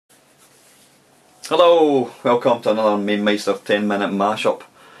Hello, welcome to another Mamemeister 10-minute mashup.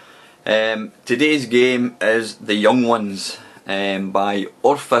 Today's game is The Young Ones by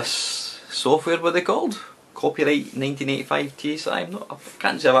Orpheus software, what are they called? Copyright 1985 TSI. I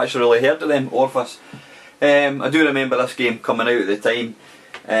can't say I've actually really heard of them, Orpheus. I do remember this game coming out at the time,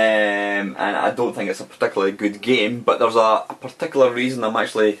 and I don't think it's a particularly good game, but there's a particular reason I'm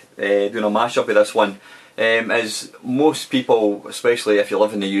actually doing a mashup of this one. As most people, especially if you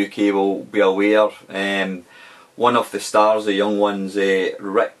live in the UK, will be aware, one of the stars, The Young Ones,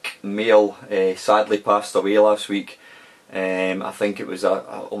 Rik Mayall, sadly passed away last week. I think it was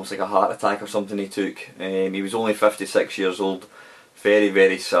almost like a heart attack or something he took. He was only 56 years old. Very,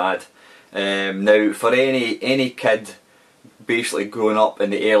 very sad. Now, for any kid basically growing up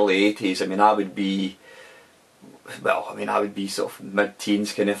in the early 80s, I mean, I would be sort of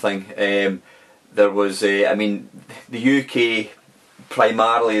mid-teens kind of thing. There was, I mean, the UK,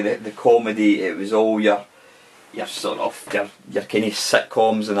 primarily the comedy, it was all your sort of, your kind of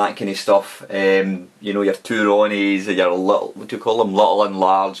sitcoms and that kind of stuff. You know, your Two Ronnies, and your little, what do you call them, Little and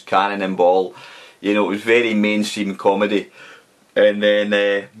Large, Cannon and Ball. You know, it was very mainstream comedy. And then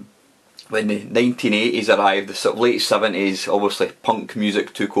when the 1980s arrived, the sort of late 70s, obviously punk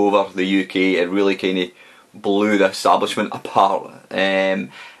music took over the UK. It really kind of blew the establishment apart.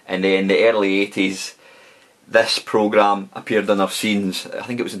 And then the early 80s, this programme appeared in our scenes. I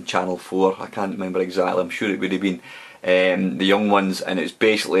think it was in Channel 4, I can't remember exactly, I'm sure it would have been The Young Ones, and it was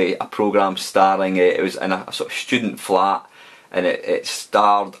basically a programme starring, it was in a sort of student flat, and it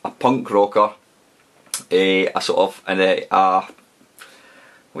starred a punk rocker, a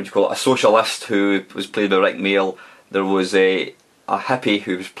socialist who was played by Rik Mayall. There was a hippie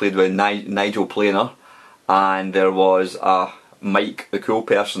who was played by Nigel Planer, and there was a Mike, the cool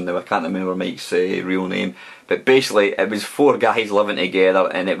person. Now I can't remember Mike's real name, but basically it was four guys living together,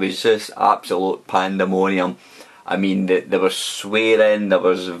 and it was just absolute pandemonium. I mean, there was swearing, there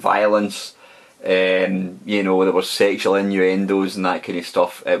was violence, you know, there was sexual innuendos and that kind of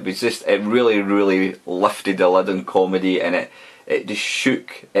stuff. It was just, it really lifted the lid on comedy, and it just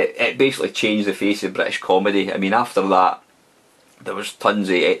shook. It basically changed the face of British comedy. I mean, after that, there was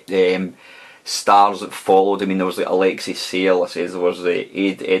tons of stars that followed. I mean, there was like Alexei Sayle, there was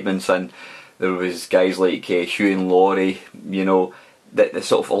Ade Edmondson, there was guys like Hugh and Laurie. You know, the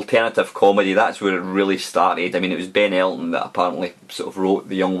sort of alternative comedy, that's where it really started. I mean, it was Ben Elton that apparently sort of wrote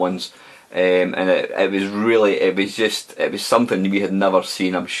The Young Ones, and it was something we had never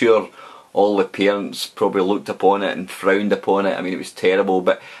seen. I'm sure all the parents probably looked upon it and frowned upon it. I mean, it was terrible,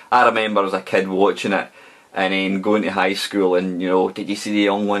 but I remember as a kid watching it, and then going to high school, and you know, did you see The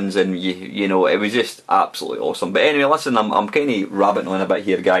Young Ones? And you know, it was just absolutely awesome. But anyway, listen, I'm kind of rabbiting on a bit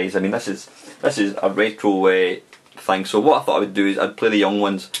here, guys. I mean, this is a retro thing. So what I thought I would do is I'd play The Young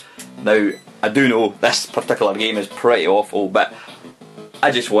Ones. Now, I do know this particular game is pretty awful, but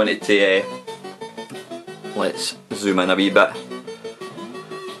I just wanted to let's zoom in a wee bit.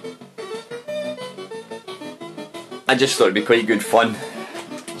 I just thought it'd be quite good fun.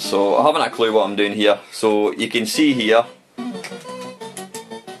 So I haven't a clue what I'm doing here. So you can see here,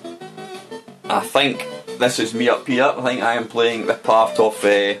 I think this is me up here. I think I am playing the part of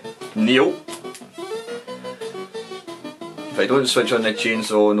Neil. If I don't switch on the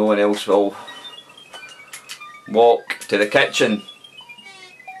chainsaw, no one else will walk to the kitchen.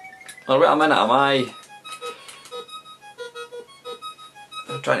 Oh, wait a minute, I'm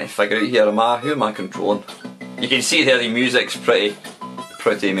trying to figure out here, who am I controlling? You can see there the music's pretty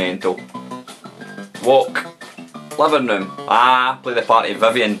mental. Walk. Living room. Play the part of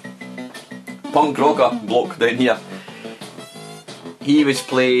Vivian. Punk rocker bloke down here. He was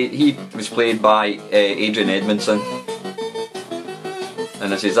played by Adrian Edmondson.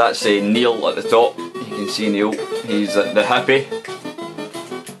 And that's Neil at the top. You can see Neil. He's the hippie.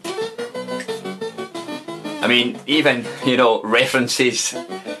 I mean, even, you know, references.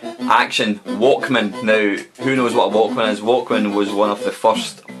 Action. Walkman. Now, who knows what a Walkman is? Walkman was one of the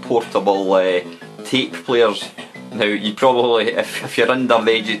first portable tape players. Now, you probably, if you're under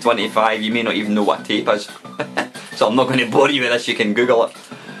the age of 25, you may not even know what a tape is. So I'm not going to bore you with this, you can Google it.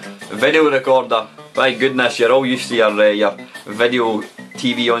 Video recorder. My goodness, you're all used to your video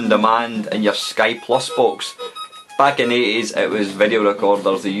TV on demand and your Sky Plus box. Back in the 80s, it was video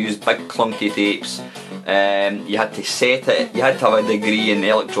recorders. They used big clunky tapes. You had to set it, you had to have a degree in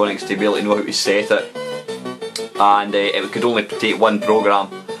electronics to be able to know how to set it, and it could only take one programme,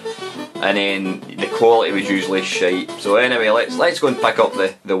 and then the quality was usually shite. So anyway, let's go and pick up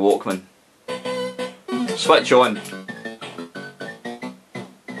the Walkman. Switch on.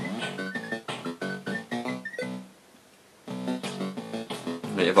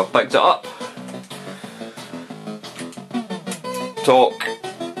 Right, if I picked it up, talk.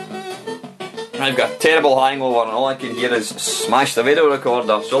 I've got a terrible hangover and all I can hear is smash the video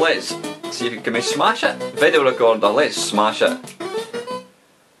recorder. So let's see if can we smash it? Video recorder, let's smash it.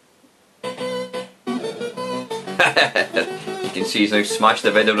 You can see he's now smashed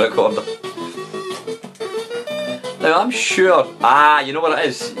the video recorder. Now I'm sure, you know what it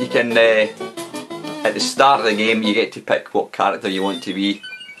is? You can, at the start of the game you get to pick what character you want to be.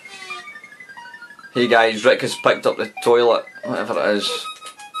 Hey guys, Rik has picked up the toilet, whatever it is.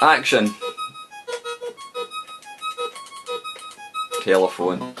 Action.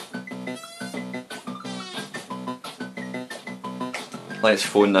 Telephone. Let's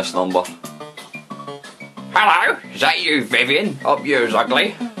phone this number. Hello, is that you, Vivian? Up yours,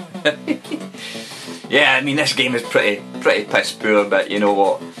 ugly. Yeah, I mean this game is pretty piss poor, but you know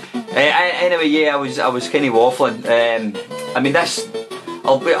what. Anyway, yeah, I was kind of waffling. I mean this.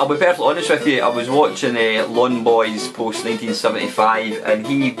 I'll be perfectly honest with you. I was watching Lone Boys post 1975, and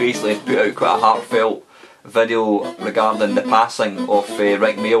he basically put out quite a heartfelt video regarding the passing of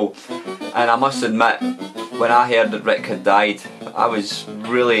Rik Mayall, and I must admit, when I heard that Rik had died, I was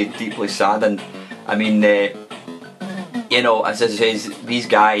really deeply saddened. I mean, you know, as it says, these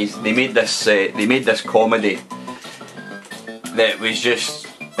guys they made this comedy that was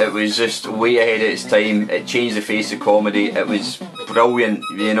just way ahead of its time. It changed the face of comedy. It was brilliant,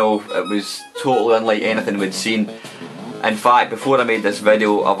 you know. It was totally unlike anything we'd seen. In fact, before I made this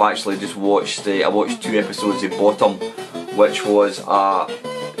video, I've actually just watched. I watched 2 episodes of Bottom, which was a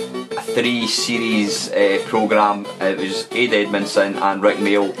 3-series programme. It was Ade Edmondson and Rik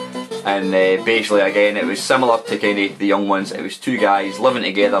Mayall, and basically again it was similar to kind of The Young Ones. It was 2 guys living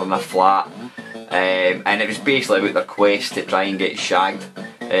together in a flat, and it was basically about their quest to try and get shagged.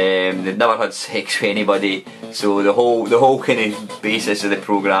 They'd never had sex with anybody, so the whole kind of basis of the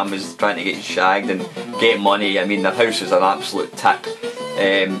programme was trying to get shagged and get money. I mean, their house is an absolute tip.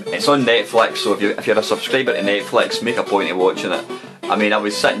 It's on Netflix, so if you're a subscriber to Netflix, make a point of watching it. I mean, I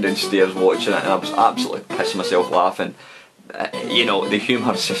was sitting downstairs watching it and I was absolutely pissing myself laughing. You know, the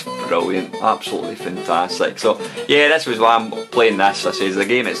humour's just brilliant, absolutely fantastic. So yeah, this was why I'm playing this. I says the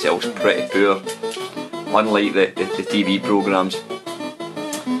game itself's pretty poor, unlike the TV programmes.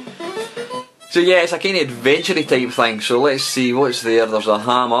 So yeah, it's a kind of adventure-y type thing. So let's see what's there. There's a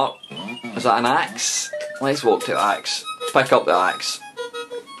hammer. Is that an axe? Let's walk to the axe. Pick up the axe.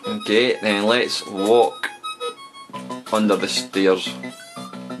 Okay, then let's walk under the stairs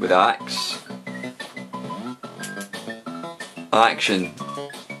with the axe. Action.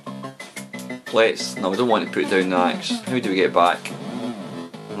 No, we don't want to put down the axe. How do we get back?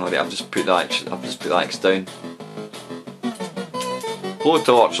 Alright, I've just put the axe down.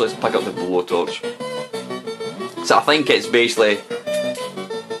 Blowtorch, let's pick up the blowtorch. So I think it's basically,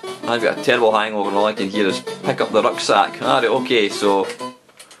 I've got a terrible hangover and all I can hear is pick up the rucksack. Alright, okay, so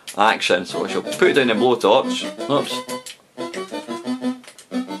action. So I shall put down the blowtorch. Oops.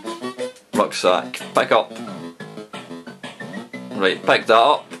 Rucksack. Pick up. Right, pick that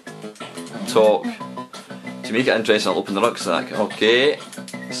up. Talk. To make it interesting, I'll open the rucksack. Okay.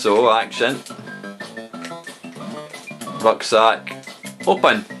 So action. Rucksack.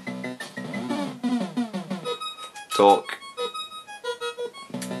 Open. Talk.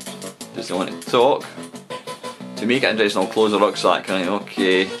 Just want to talk. To make it interesting, I'll close the rucksack. Right,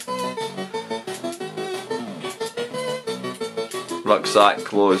 okay. Rucksack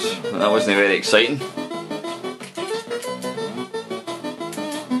close. That wasn't very exciting.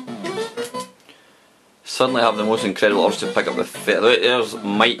 Suddenly have the most incredible urge to pick up the there's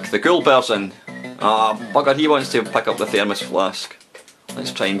Mike, the cool person. Bugger, he wants to pick up the thermos flask.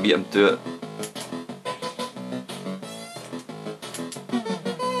 Let's try and beat him to it.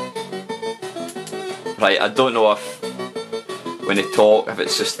 Right, I don't know if when they talk, if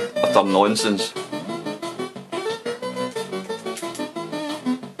it's just utter nonsense.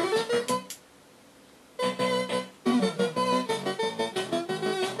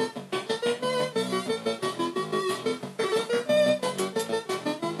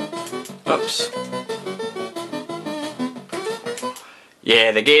 Oops.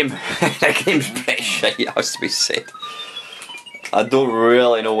 Yeah, the game's pretty shite, it has to be said. I don't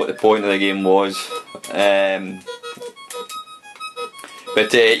really know what the point of the game was.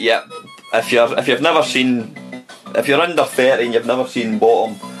 But yeah, if you're under 30 and you've never seen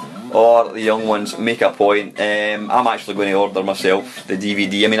Bottom or The Young Ones, make a point. I'm actually going to order myself the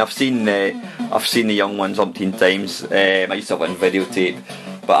DVD. I mean, I've seen The Young Ones umpteen times. I used to have it on videotape,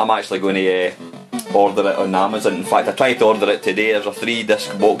 but I'm actually going to order it on Amazon. In fact, I tried to order it today. There's a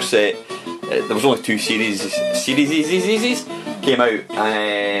 3-disc box set. There was only 2 series came out,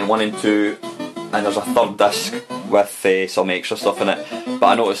 1 and 2, and there's a 3rd disc with some extra stuff in it. But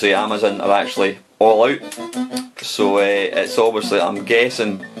I noticed the Amazon are actually all out, so it's obviously, I'm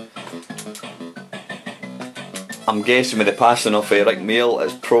guessing with the passing of Rik Mayall,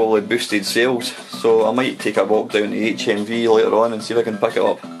 it's probably boosted sales. So I might take a walk down to HMV later on and see if I can pick it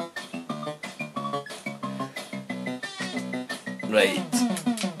up. Right,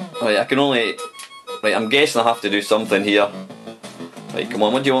 I can only... Right, I'm guessing I have to do something here. Right, come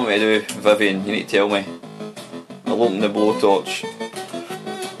on, what do you want me to do, Vivian? You need to tell me. I'll open the blowtorch.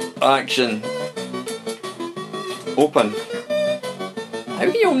 Action. Open. How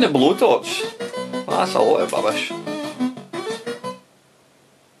do you open the blowtorch? Well, that's a lot of rubbish.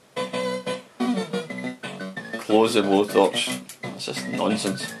 Close the blowtorch. That's just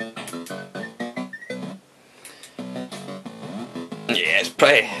nonsense. Yeah, it's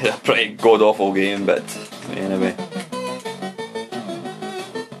a pretty god awful game, but anyway.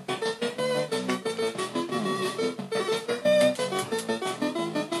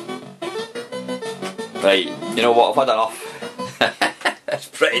 Right, you know what, I've had enough. It's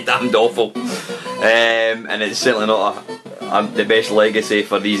pretty damned awful. And it's certainly not the best legacy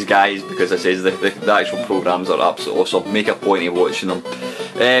for these guys, because it says the actual programmes are absolutely awesome. Make a point of watching them.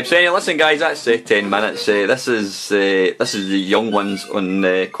 So anyway, listen guys, that's 10 minutes. This is the young ones on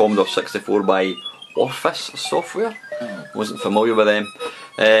Commodore 64 by Orpheus software. Wasn't familiar with them.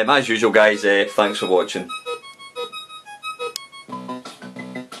 As usual guys, thanks for watching.